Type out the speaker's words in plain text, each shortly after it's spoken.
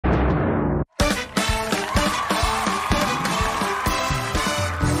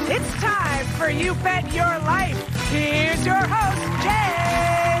You Bet Your Life. Here's your host,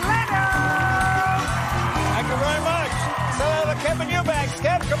 Jay Leno. Thank you very much. Say hello to Kevin Eubanks.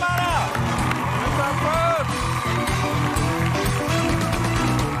 Kev, come on out.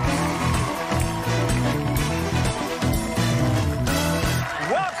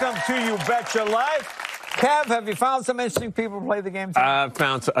 Welcome to You Bet Your Life. Kev, have you found some interesting people to play the game today? I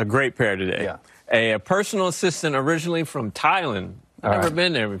found a great pair today. Yeah. A personal assistant originally from Thailand. Never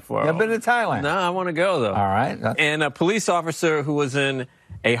been there before. Never been to Thailand? No, I want to go, though. All right. And a police officer who was in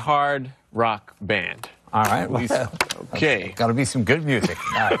a hard rock band. All right. Okay. Got to be some good music.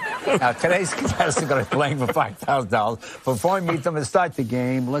 All right. Now, today's contestants are going to be playing for $5,000. Before we meet them and start the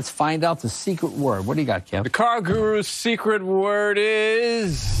game, let's find out the secret word. What do you got, Kev? The car guru's secret word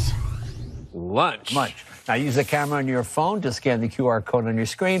is lunch. Lunch. Now, use the camera on your phone to scan the QR code on your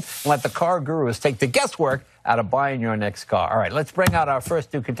screen and let the car gurus take the guesswork out of buying your next car. All right, let's bring out our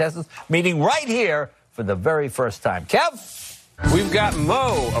first two contestants, meeting right here for the very first time. Kev? We've got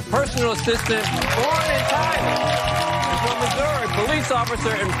Mo, a personal assistant born in Thailand. And from Missouri, police officer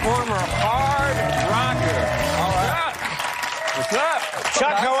and former hard rocker. All right. What's up?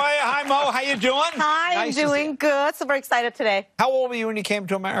 Chuck, how are you? Hi, Mo. How you doing? Hi, I'm doing good. Super excited today. How old were you when you came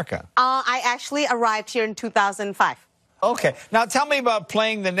to America? I actually arrived here in 2005. Okay. Now, tell me about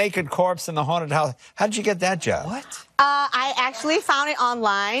playing the naked corpse in the haunted house. How did you get that job? What? I actually found it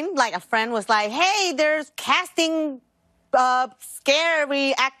online. Like, a friend was like, hey, there's casting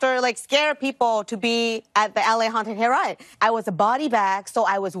scary actor, like scare people to be at the LA Haunted Hayride. I was a body bag, so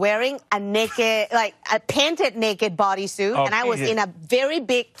I was wearing a naked, like a painted naked bodysuit, and I was in a very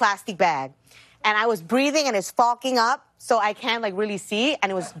big plastic bag. And I was breathing and it's fogging up, so I can't like really see.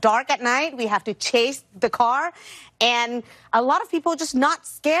 And it was dark at night. We have to chase the car. And a lot of people just not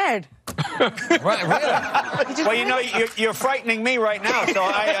scared. Right, really? Well, you know, you're frightening me right now, so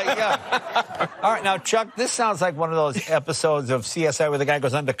yeah. All right, now, Chuck, this sounds like one of those episodes of CSI where the guy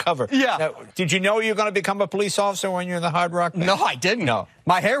goes undercover. Yeah. Now, did you know you were going to become a police officer when you're in the Hard Rock band? No, I didn't. No.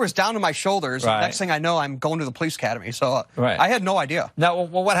 My hair was down to my shoulders. Right. Next thing I know, I'm going to the police academy. So Right. I had no idea. Now,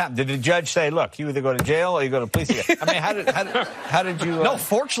 well, what happened? Did the judge say, look, you either go to jail or you go to police academy? I mean, how did you... No,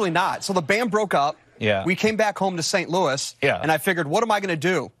 fortunately not. So the band broke up. Yeah. We came back home to St. Louis. Yeah. And I figured, what am I going to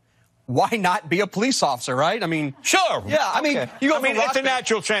do? Why not be a police officer, right? I mean... Sure. Yeah, I mean, you go I mean, from rock it's a band-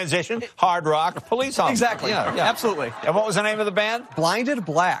 natural transition. Hard rock, police officer. Exactly. Yeah, Absolutely. And what was the name of the band? Blinded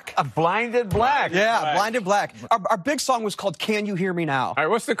Black. A Blinded Black. Yeah, Blinded Black. Our big song was called Can You Hear Me Now? All right,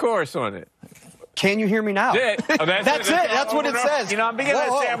 what's the chorus on it? Can you hear me now? That's it. Oh, That's it. That's what it says. You know, I'm beginning to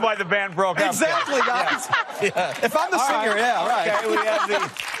understand why the band broke up. Exactly, guys. Yeah. If I'm the singer, yeah, right. Okay, we have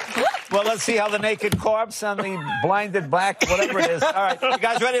the... Well, let's see how the naked corpse and the blinded black, whatever it is. All right, you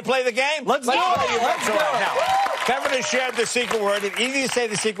guys ready to play the game? Let's do it. Let's go. Now, Kevin has shared the secret word. If either you say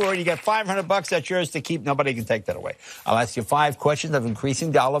the secret word, you get $500. That's yours to keep. Nobody can take that away. I'll ask you 5 questions of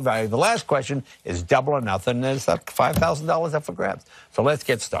increasing dollar value. The last question is double or nothing. It's up $5,000 up for grabs. So let's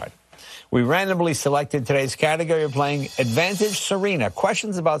get started. We randomly selected today's category. We're playing Advantage Serena.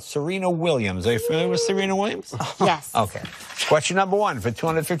 Questions about Serena Williams. Are you familiar with Serena Williams? Yes. Okay. Question number 1 for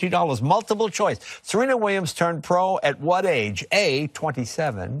 $250. Multiple choice. Serena Williams turned pro at what age? A,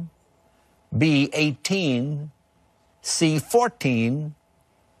 27. B, 18. C, 14.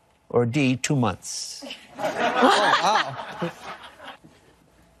 Or D, 2 months. Wow.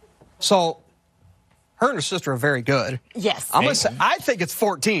 So, her and her sister are very good. Yes. I'm gonna say, I think it's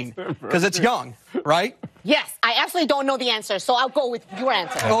 14 because it's young, right? Yes. I actually don't know the answer, so I'll go with your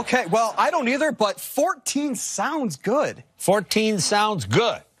answer. Okay, well, I don't either, but 14 sounds good. 14 sounds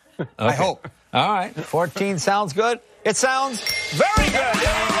good. Okay. I hope. All right. 14 sounds good. It sounds very good.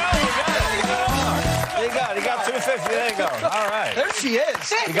 There you go. You got it. You got 250. There you go. All right. There she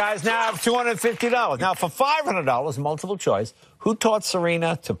is. You guys now have $250. Now, for $500, multiple choice, who taught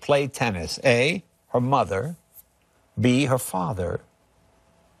Serena to play tennis? A, her mother. B, her father.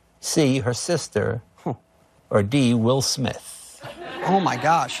 C, her sister. Or D, Will Smith. Oh, my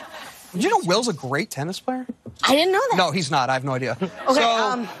gosh. Did you know Will's a great tennis player? I didn't know that. No, he's not. I have no idea.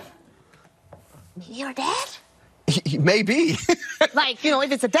 Okay, your dad? Maybe. Like, you know,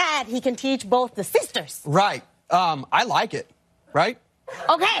 if it's a dad, he can teach both the sisters. Right. I like it. Right?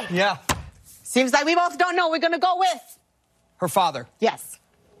 Okay. Yeah. Seems like we both don't know. We're going to go with... Her father. Yes.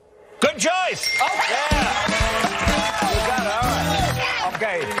 Good choice. Yeah. You got it. All right.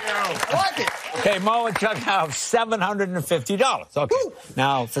 Okay. I like it. Okay, Mo and Chuck now have $750. Okay. Woo.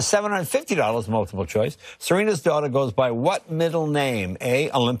 Now, for $750, multiple choice, Serena's daughter goes by what middle name? A,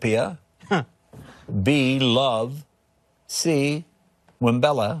 Olympia. B, Love. C,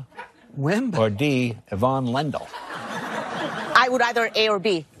 Wimbella. Wimb. Or D, Yvonne Lendl. I would either A or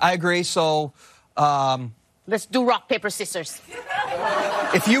B. I agree. So Let's do rock, paper, scissors.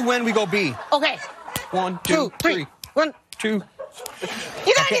 If you win, we go B. Okay. 1, 2, 3. 1, 2. You know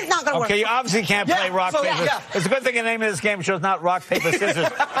it's not gonna work. Okay, you obviously can't play rock, paper. yeah. It's a good thing the name of this game show is not rock, paper, scissors.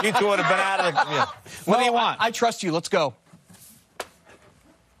 You two would have been out of the... Yeah. What do you want? I trust you. Let's go.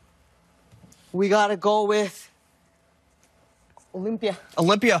 We gotta go with Olympia.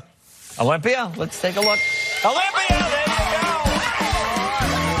 Olympia. Olympia? Let's take a look. Olympia! There you go!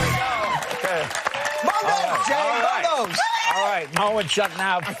 Okay. Monos, Jay. Monos. All right, Mo and Chuck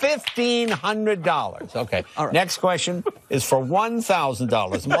now $1,500. Okay. All right. Next question is for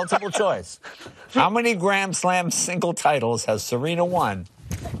 $1,000. Multiple choice. How many Grand Slam single titles has Serena won?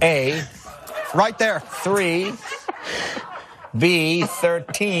 A, Right there. 3, B,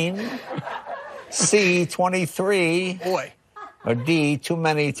 13, C, 23, Boy. or D, too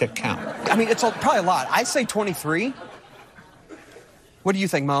many to count? I mean, it's probably a lot. I say 23. What do you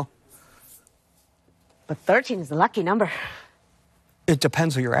think, Mo? But 13 is a lucky number. It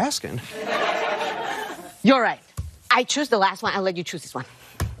depends who you're asking. You're right. I choose the last one. I'll let you choose this one.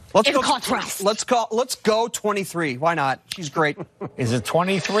 Let's It's called trust. Let's go 23. Why not? She's great. Is it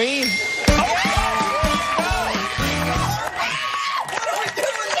 23?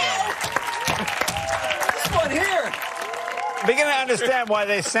 Beginning to understand why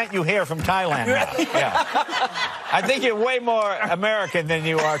they sent you here from Thailand now. Yeah. I think you're way more American than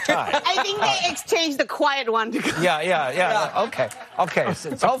you are Thai. I think they exchanged the quiet one. Yeah. Okay.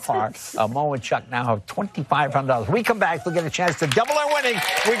 So far, Mo and Chuck now have $2,500. We come back, we'll get a chance to double our winning.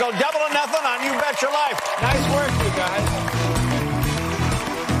 We go double or nothing on You Bet Your Life. Nice work, you guys.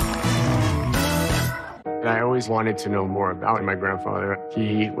 I always wanted to know more about my grandfather.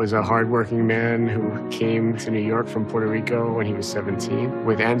 He was a hardworking man who came to New York from Puerto Rico when he was 17.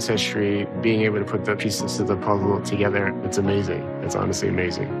 With ancestry, being able to put the pieces of the puzzle together, it's amazing. It's honestly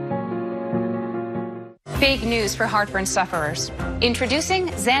amazing. Big news for heartburn sufferers. Introducing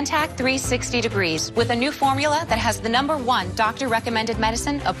Zantac 360 Degrees with a new formula that has the #1 doctor-recommended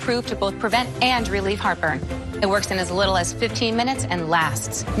medicine approved to both prevent and relieve heartburn. It works in as little as 15 minutes and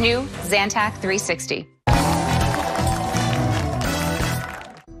lasts. New Zantac 360.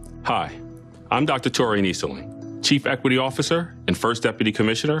 Hi, I'm Dr. Tori Nieseling, Chief Equity Officer and First Deputy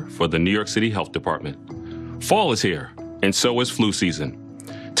Commissioner for the New York City Health Department. Fall is here, and so is flu season.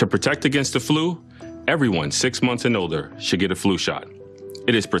 To protect against the flu, everyone 6 months and older should get a flu shot.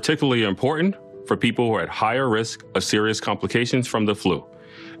 It is particularly important for people who are at higher risk of serious complications from the flu,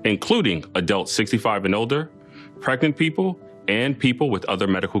 including adults 65 and older, pregnant people, and people with other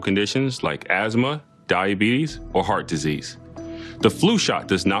medical conditions like asthma, diabetes, or heart disease. The flu shot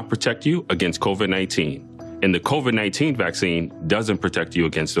does not protect you against COVID-19, and the COVID-19 vaccine doesn't protect you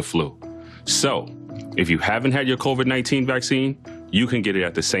against the flu. So, if you haven't had your COVID-19 vaccine, you can get it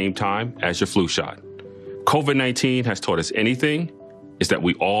at the same time as your flu shot. COVID-19 has taught us anything, is that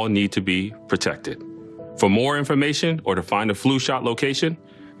we all need to be protected. For more information or to find a flu shot location,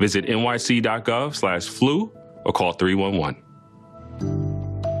 visit nyc.gov/flu or call 311.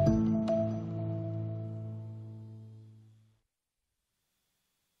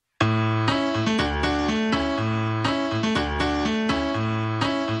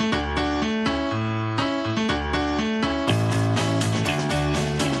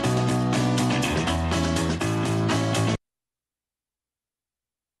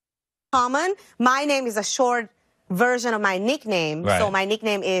 Common. My name is a short version of my nickname. Right. So my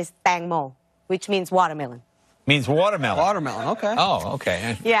nickname is Tangmo, which means watermelon. Means watermelon. Watermelon, okay. Oh,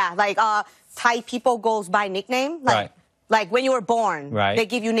 okay. Yeah, like Thai people goes by nickname. Right. Like when you were born, Right. they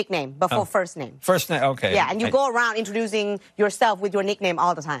give you nickname before first name. First name, okay. Yeah, and you go around introducing yourself with your nickname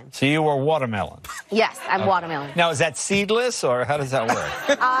all the time. So you were watermelon. Yes, I'm watermelon. Now, is that seedless, or how does that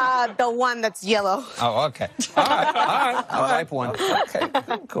work? The one that's yellow. Oh, okay. All right. A ripe one. Okay,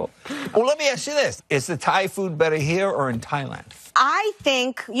 cool. Well, let me ask you this. Is the Thai food better here or in Thailand? I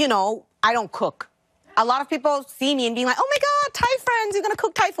think, I don't cook. A lot of people see me and being like, oh my God, Thai friends, you're going to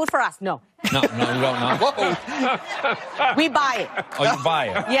cook Thai food for us. No. No, you don't know. Whoa. We buy it. Oh, you buy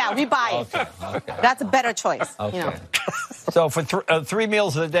it? Yeah, we buy it. Okay. That's a better choice. Okay. So for 3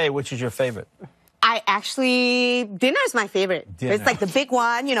 meals a day, which is your favorite? Dinner is my favorite. Dinner. It's like the big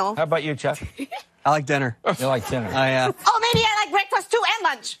one, How about you, Chuck? I like dinner. You like dinner? Oh, maybe I like breakfast too and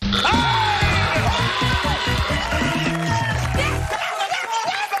lunch.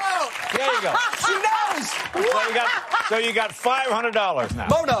 There you go. She knows. So you got $500 now.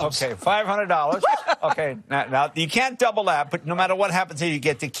 Monos. Okay, $500. Okay, now you can't double that, but no matter what happens here, you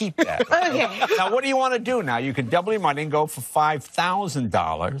get to keep that. Okay. Now, what do you want to do now? You can double your money and go for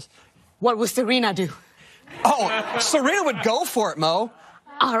 $5,000. What would Serena do? Oh, Serena would go for it, Mo.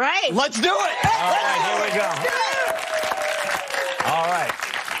 All right. Let's do it. All right, here we go. All right.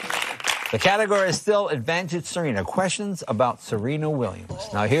 The category is still Advantage Serena. Questions about Serena Williams.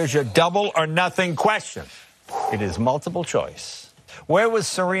 Now, here's your double or nothing question. It is multiple choice. Where was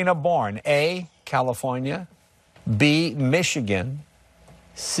Serena born? A, California. B, Michigan.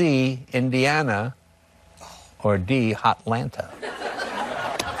 C, Indiana. Or D, Hotlanta.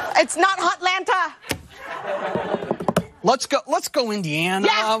 It's not Hotlanta. Let's go Indiana.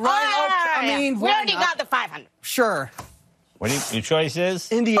 Yeah, Right? Okay. I mean, we already got the 500. Sure. What do your choice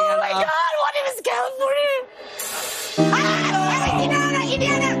is? Indiana. Oh my God! What if it's California?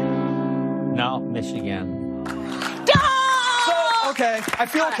 Indiana. No, Michigan. Okay, I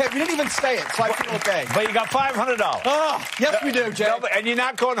feel okay. We didn't even say it, so I feel okay. But you got $500. Oh, yes, we do, Jay. No, and you're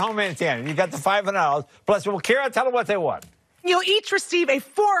not going home empty-handed. You got the $500. Plus, well, Kira, tell them what they want. You'll each receive a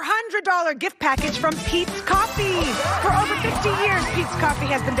 $400 gift package from Pete's Coffee. For over 50 years, Pete's Coffee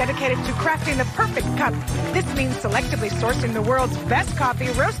has been dedicated to crafting the perfect cup. This means selectively sourcing the world's best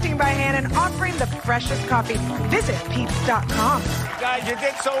coffee, roasting by hand, and offering the freshest coffee. Visit Pete's.com. Guys, you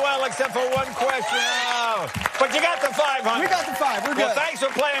did so well except for one question. Oh, but you got the 500. We got the 5. We're good. Well, thanks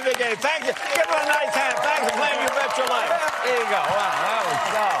for playing the game. Thank you. Give it a nice hand. Thanks for playing You Bet Your Life. Here you go. Wow, that was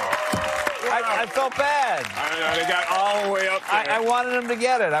so. I felt bad. They got all the way up there. I wanted them to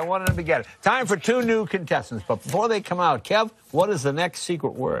get it. I wanted them to get it. Time for 2 new contestants. But before they come out, Kev, what is the next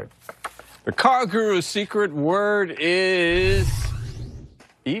secret word? The car guru's secret word is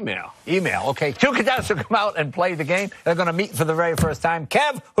email. Email. Okay, 2 contestants will come out and play the game. They're going to meet for the very first time.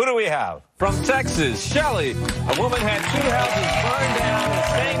 Kev, who do we have? From Texas, Shelly. A woman had 2 houses burned down the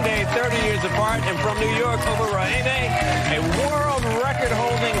same day, 30 years apart. And from New York, Oberraine, a world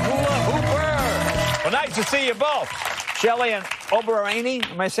record-holding hula hooper. Well, nice to see you both. Shelly and Oberraine.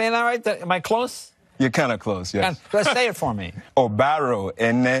 Am I saying that right? Am I close? You're kind of close, yes. Just say it for me.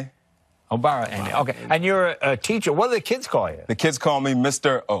 Oberraine. Oberraine. Okay. And you're a teacher. What do the kids call you? The kids call me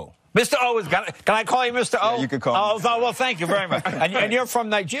Mr. O. Mr. O is can I call you Mr. O? Yeah, you can call me. Oh, well, thank you very much. And you're from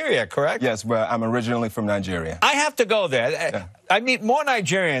Nigeria, correct? Yes, well, I'm originally from Nigeria. I have to go there. Yeah. I meet more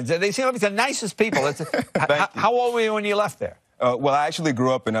Nigerians. They seem to be the nicest people. How old were you when you left there? Well, I actually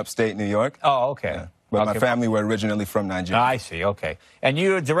grew up in upstate New York. Oh, okay. Yeah. But my family were originally from Nigeria. I see, okay. And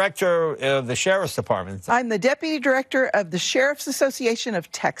you're director of the Sheriff's Department. I'm the Deputy Director of the Sheriff's Association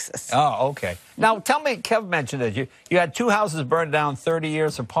of Texas. Oh, okay. Now, tell me, Kev mentioned that you had 2 houses burned down 30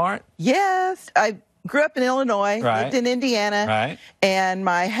 years apart? Yes. I grew up in Illinois, lived in Indiana, and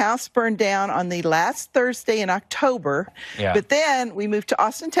my house burned down on the last Thursday in October. Yeah. But then we moved to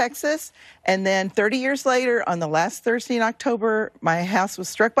Austin, Texas, and then 30 years later, on the last Thursday in October, my house was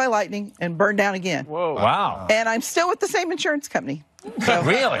struck by lightning and burned down again. Whoa. Wow. And I'm still with the same insurance company. So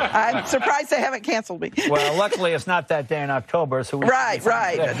really? I'm surprised they haven't canceled me. Well, luckily, it's not that day in October, so right.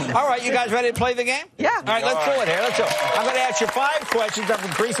 All right, you guys ready to play the game? Yeah. All right, let's do it here. Let's do it. I'm going to ask you 5 questions of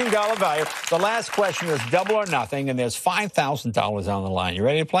increasing dollar value. The last question is double or nothing, and there's $5,000 on the line. You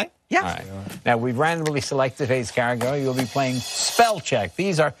ready to play? Yeah. All right. Now, we've randomly selected today's category. You'll be playing spell check.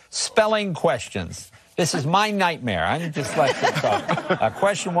 These are spelling questions. This is my nightmare. I'm just like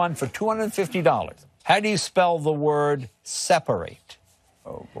question 1 for $250. How do you spell the word separate?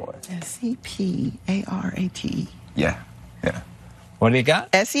 Oh, boy. S-E-P-A-R-A-T-E. Yeah. What do you got?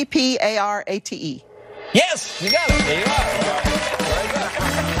 S-E-P-A-R-A-T-E. Yes, you got it. There you are. Very good.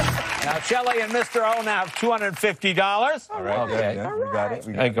 Now, Shelley and Mr. O now have $250. All right. Okay. Yeah, we got it.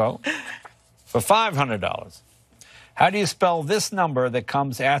 There you go. For $500. How do you spell this number that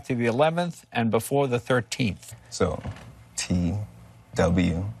comes after the 11th and before the 13th? So, T-W-E-L-V-E?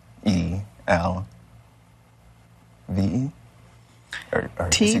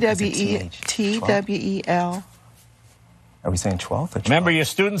 T-W-E-L. Are we saying 12th or 12th? Remember, your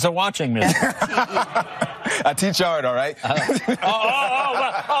students are watching, Mr. I teach hard, all right? What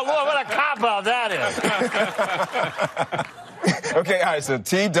a cop-out that is. Okay, all right, so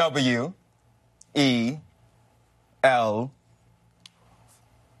T-W-E-L.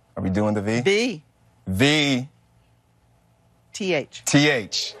 Are we doing the V? V. V. T-H.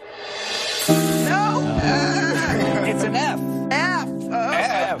 T-H. No. It's an F. F.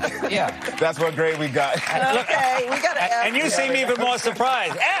 F. Yeah. That's what grade we got. Okay, we got an F. And you seem even more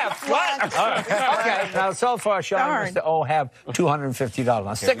surprised. F. What? Okay. Now, so far, Sean and Mr. O have $250.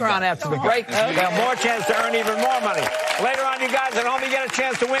 Now, stick around after the break. You have more chance to earn even more money. Later on, you guys at home, you get a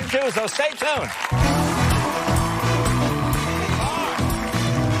chance to win, too, so stay tuned.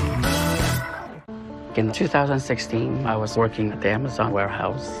 In 2016, I was working at the Amazon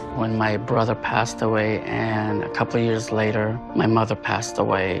warehouse when my brother passed away, and a couple of years later, my mother passed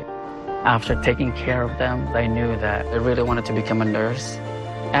away. After taking care of them, I knew that I really wanted to become a nurse.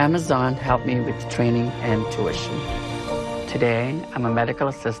 Amazon helped me with training and tuition. Today, I'm a medical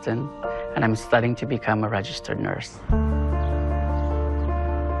assistant, and I'm studying to become a registered nurse.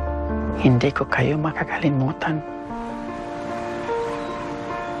 Hindi ko kayo makakalimutan.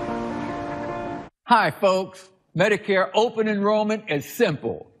 Hi, folks. Medicare open enrollment is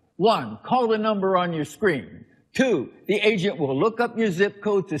simple. 1, call the number on your screen. 2, the agent will look up your zip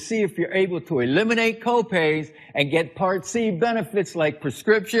code to see if you're able to eliminate copays and get Part C benefits like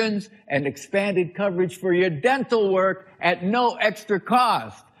prescriptions and expanded coverage for your dental work at no extra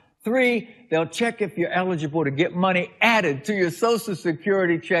cost. 3, they'll check if you're eligible to get money added to your Social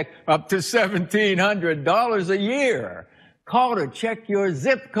Security check up to $1,700 a year. Call to check your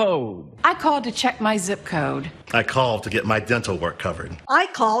zip code. I called to check my zip code. I called to get my dental work covered. I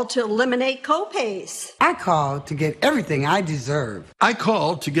called to eliminate copays. I called to get everything I deserve. I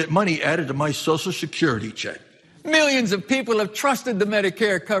called to get money added to my Social Security check. Millions of people have trusted the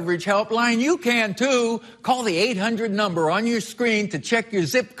Medicare coverage helpline. You can too. Call the 800 number on your screen to check your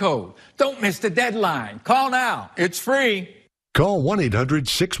zip code. Don't miss the deadline. Call now. It's free. Call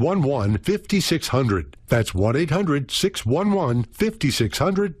 1-800-611-5600. That's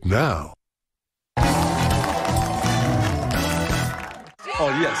 1-800-611-5600 now.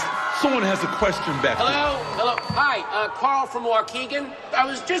 Oh, yes. Someone has a question back there. Hello. Hi, Carl from Waukegan. I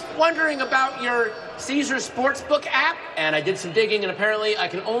was just wondering about your Caesars Sportsbook app, and I did some digging, and apparently I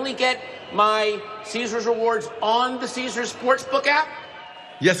can only get my Caesars rewards on the Caesars Sportsbook app?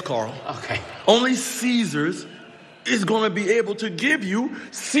 Yes, Carl. Okay. Only Caesars is going to be able to give you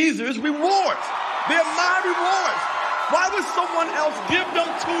Caesars rewards. They're my rewards. Why would someone else give them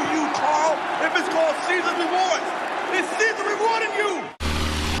to you, Carl, if it's called Caesars rewards? It's Caesar rewarding you.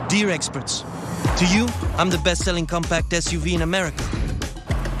 Dear experts, to you, I'm the best-selling compact SUV in America,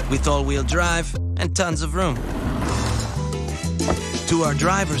 with all-wheel drive and tons of room. To our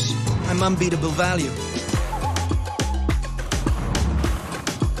drivers, I'm unbeatable value.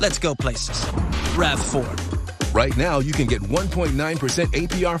 Let's go places. RAV4. Right now, you can get 1.9%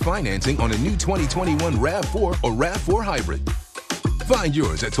 APR financing on a new 2021 RAV4 or RAV4 Hybrid. Find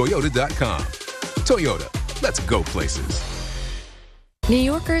yours at Toyota.com. Toyota, let's go places. New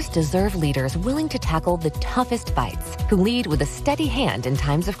Yorkers deserve leaders willing to tackle the toughest fights, who lead with a steady hand in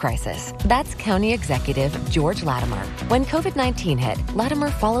times of crisis. That's County Executive George Latimer. When COVID-19 hit,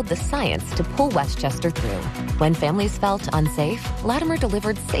 Latimer followed the science to pull Westchester through. When families felt unsafe, Latimer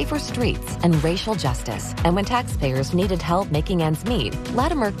delivered safer streets and racial justice. And when taxpayers needed help making ends meet,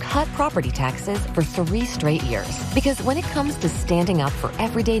 Latimer cut property taxes for 3 straight years. Because when it comes to standing up for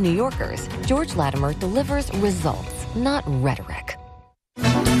everyday New Yorkers, George Latimer delivers results, not rhetoric.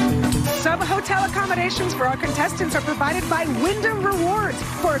 Sub-hotel accommodations for our contestants are provided by Wyndham Rewards.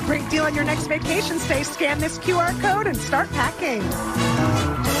 For a great deal on your next vacation stay, scan this QR code and start packing.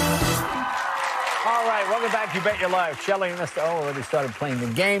 All right, welcome back to You Bet Your Life. Shelley and Mr. O already started playing the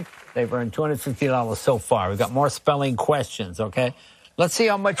game. They've earned $250 so far. We've got more spelling questions, okay? Let's see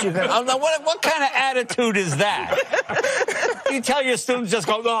how much you can... Oh, no, what kind of attitude is that? You tell your students, just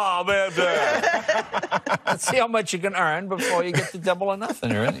go, oh, man. Let's see how much you can earn before you get to double or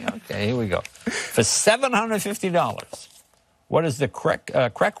nothing. Okay, here we go. For $750, what is the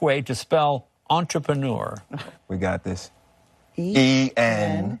correct way to spell entrepreneur? We got this.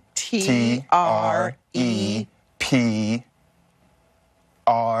 ENTREPRENEUR.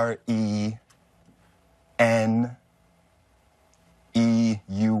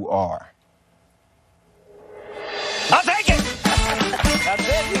 I'll take it. That's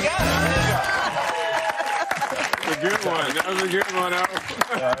it. You got it. Good one. That was a good one, Al.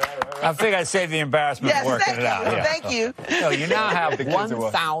 I think I saved the embarrassment of working it out. Yeah. Thank you. So you now have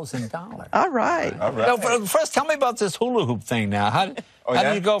 $1,000. All right. So first, tell me about this hula hoop thing now. How did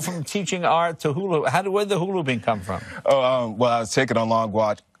you go from teaching art to hula hoop? Where did the hula hooping come from? Well, I was taking a long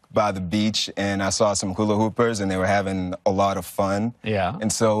walk by the beach, and I saw some hula hoopers, and they were having a lot of fun. Yeah. And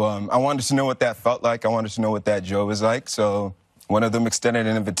so I wanted to know what that felt like. I wanted to know what that joy was like. So one of them extended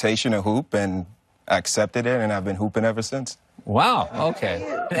an invitation to hoop, and I accepted it, and I've been hooping ever since. Wow, okay.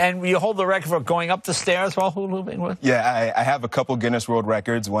 And you hold the record for going up the stairs while hula hooping? Yeah, I have a couple Guinness World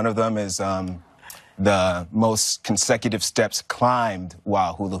Records. One of them is the most consecutive steps climbed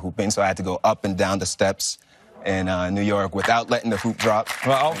while hula hooping, so I had to go up and down the steps in New York without letting the hoop drop.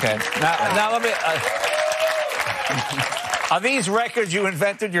 Well, okay. Now let me... Are these records you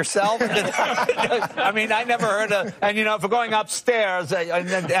invented yourself? I mean, I never heard of... And, you know, for going upstairs and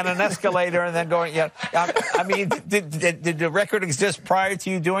an escalator and then going... Yeah, I mean, did the record exist prior to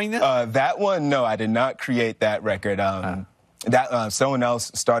you doing this? That one, no, I did not create that record. Someone else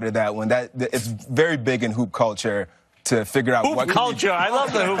started that one. It's very big in hoop culture. to figure out Hoop what culture. I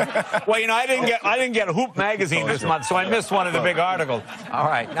love the hoop. Well, you know, I didn't get Hoop magazine this month, so I missed one of the big articles. All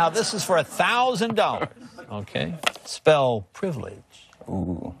right, now this is for $1,000. Okay, spell privilege.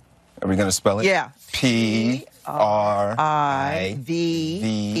 Ooh, are we gonna spell it? Yeah. P-R-I-V-E-L-E-D-G-E.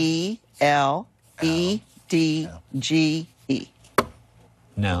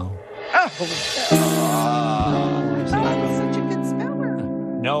 No. I was such a good speller.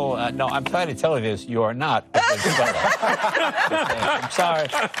 No, I'm trying to tell you this. You are not a good speller. I'm sorry.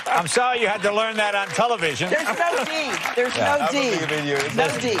 I'm sorry you had to learn that on television. There's no D. There's no D. No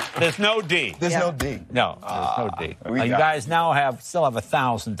D. There's no D. There's no D. No, there's no D. You guys now still have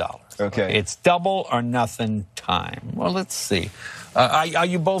 $1,000. Okay. It's double or nothing time. Well, let's see. Are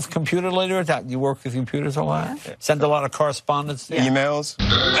you both computer literate? You work with computers a lot? Send a lot of correspondence? Yeah. Emails?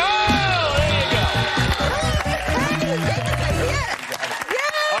 Oh, there you go.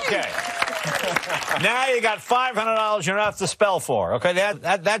 Okay. Now you got $500 you don't have to spell for. Okay,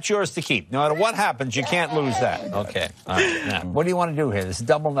 that's yours to keep. No matter what happens, you can't lose that. Okay. All right. Now, what do you want to do here? This is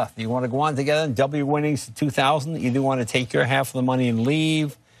double nothing. You want to go on together and double your winnings to $2,000? Either you want to take your half of the money and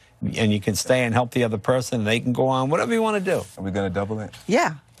leave, and you can stay and help the other person, and they can go on. Whatever you want to do. Are we going to double it?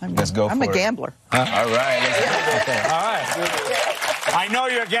 Yeah. Let's go for it. I'm a gambler. All right. Okay. All right. I know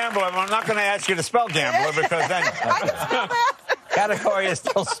you're a gambler, but I'm not going to ask you to spell gambler because then category is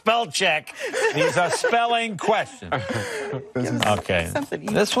still spell check. These are spelling questions. Okay.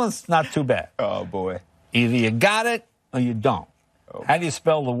 This one's not too bad. Oh, boy. Either you got it or you don't. Oh. How do you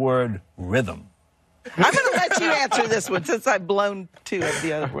spell the word rhythm? I'm going to let you answer this one since I've blown two of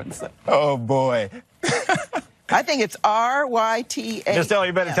the other ones. So. Oh, boy. I think it's R-Y-T-H. Just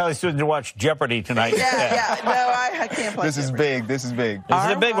you better tell the students to watch Jeopardy tonight. Yeah. No, I can't play This is big. This is big. This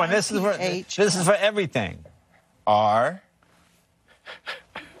is a big one. This is for everything. R.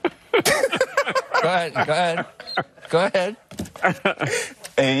 Go ahead.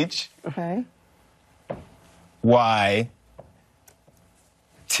 H. Okay. Y.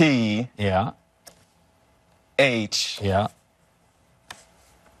 T. Yeah. H. Yeah.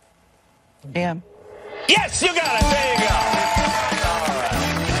 M. Yes, you got it. There you go. All right.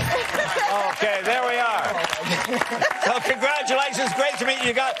 Okay, there we are. So congratulations. Great to meet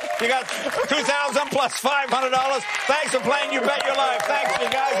you. You got $2,000 plus $500. Thanks for playing You Bet Your Life. Thanks, you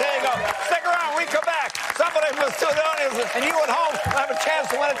guys. There you go. Stick around. We come back. Somebody from the audience and you at home will have a chance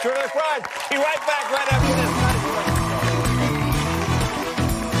to win a terrific prize. Be right back right after this.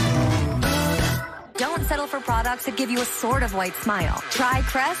 Don't settle for products that give you a sort of white smile. Try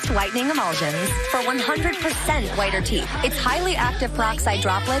Crest Whitening Emulsions for 100% whiter teeth. Its highly active peroxide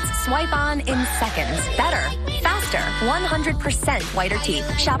droplets swipe on in seconds. Better, faster, 100% whiter teeth.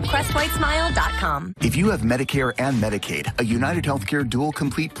 Shop CrestWhiteSmile.com. If you have Medicare and Medicaid, a United Healthcare Dual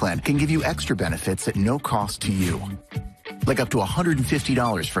Complete plan can give you extra benefits at no cost to you. Like up to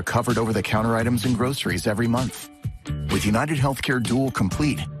 $150 for covered over-the-counter items and groceries every month. With United Healthcare Dual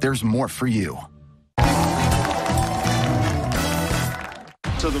Complete, there's more for you.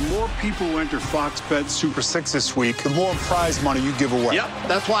 So the more people who enter Fox Bet Super 6 this week, the more prize money you give away. Yep,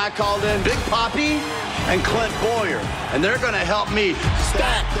 that's why I called in Big Poppy and Clint Boyer, and they're going to help me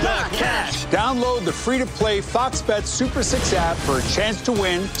stack the cash. Download the free-to-play Fox Bet Super 6 app for a chance to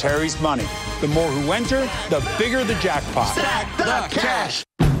win Terry's money. The more who enter, the bigger the jackpot. Stack the cash.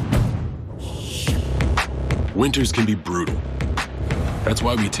 Winters can be brutal. That's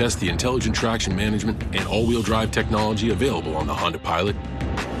why we test the intelligent traction management and all-wheel drive technology available on the Honda Pilot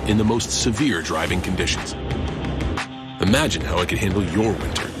in the most severe driving conditions. Imagine how it could handle your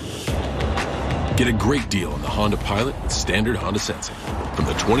winter. Get a great deal on the Honda Pilot with standard Honda sensing from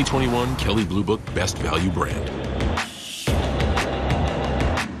the 2021 Kelley Blue Book Best Value brand.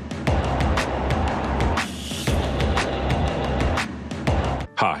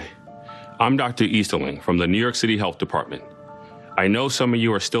 Hi, I'm Dr. Easterling from the New York City Health Department. I know some of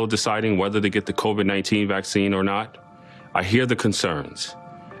you are still deciding whether to get the COVID-19 vaccine or not. I hear the concerns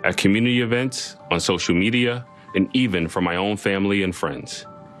at community events, on social media, and even from my own family and friends.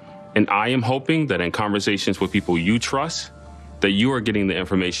 And I am hoping that in conversations with people you trust, that you are getting the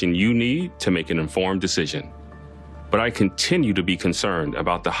information you need to make an informed decision. But I continue to be concerned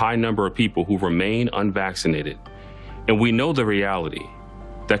about the high number of people who remain unvaccinated. And we know the reality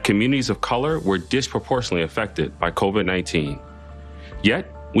that communities of color were disproportionately affected by COVID-19. Yet,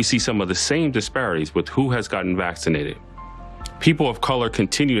 we see some of the same disparities with who has gotten vaccinated. People of color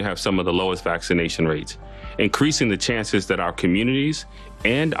continue to have some of the lowest vaccination rates, increasing the chances that our communities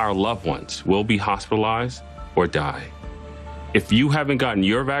and our loved ones will be hospitalized or die. If you haven't gotten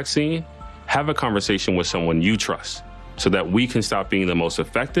your vaccine, have a conversation with someone you trust so that we can stop being the most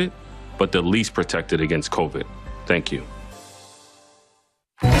affected, but the least protected against COVID. Thank you.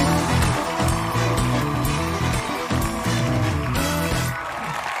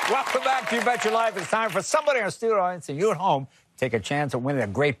 Welcome back to You Bet Your Life. It's time for somebody in our studio audience and you at home take a chance at winning a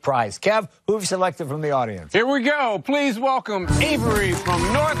great prize. Kev, who have you selected from the audience? Here we go. Please welcome Avery from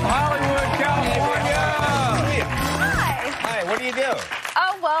North Hollywood, California. Hi, what do you do?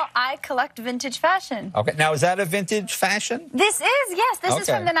 Oh, well, I collect vintage fashion. Okay, now is that a vintage fashion? This is, yes. This is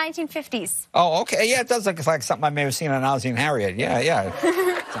Okay. from the 1950s. Oh, okay. Yeah, it does look like something I may have seen on Ozzie and Harriet. Yeah.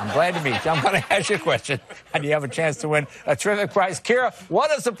 So I'm glad to meet you. I'm going to ask you a question, and you have a chance to win a terrific prize. Kira,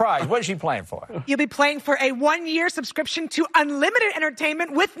 what a surprise. What is she playing for? You'll be playing for a 1-year subscription to unlimited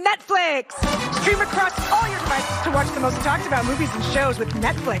entertainment with Netflix. Stream across all your devices to watch the most talked about movies and shows with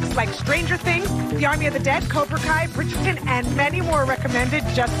Netflix, like Stranger Things, The Army of the Dead, Cobra Kai, Bridgerton, and many more recommended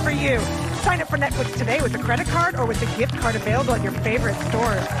just for you. Sign up for Netflix today with a credit card or with a gift card available at your favorite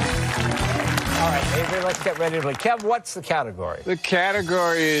stores. All right, Avery, let's get ready to play. Kev, what's the category? The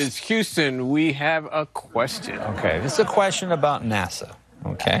category is Houston. We have a question. Okay, this is a question about NASA.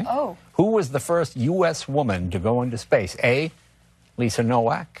 Okay. Oh. Who was the first U.S. woman to go into space? A, Lisa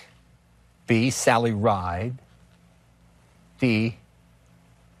Nowak. B, Sally Ride. D,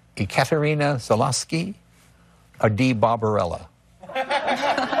 Ekaterina Zalewski. Or D, Barbarella.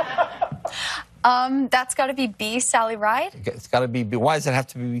 That's got to be B, Sally Ride. It's got to be B. Why does it have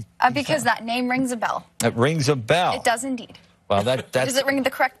to be? Because that name rings a bell. It rings a bell. It does indeed. Well, that's... Does it ring the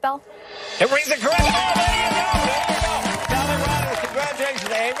correct bell? It rings the correct bell. There you go. Sally Ride,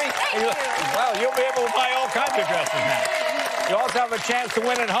 congratulations, Avery. Well, you'll be able to buy all kinds of dresses now. You also have a chance to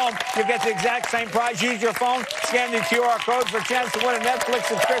win at home. You get the exact same prize. Use your phone, scan the QR code for a chance to win a Netflix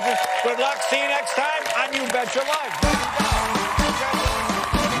subscription. Good luck. See you next time on You Bet Your Life.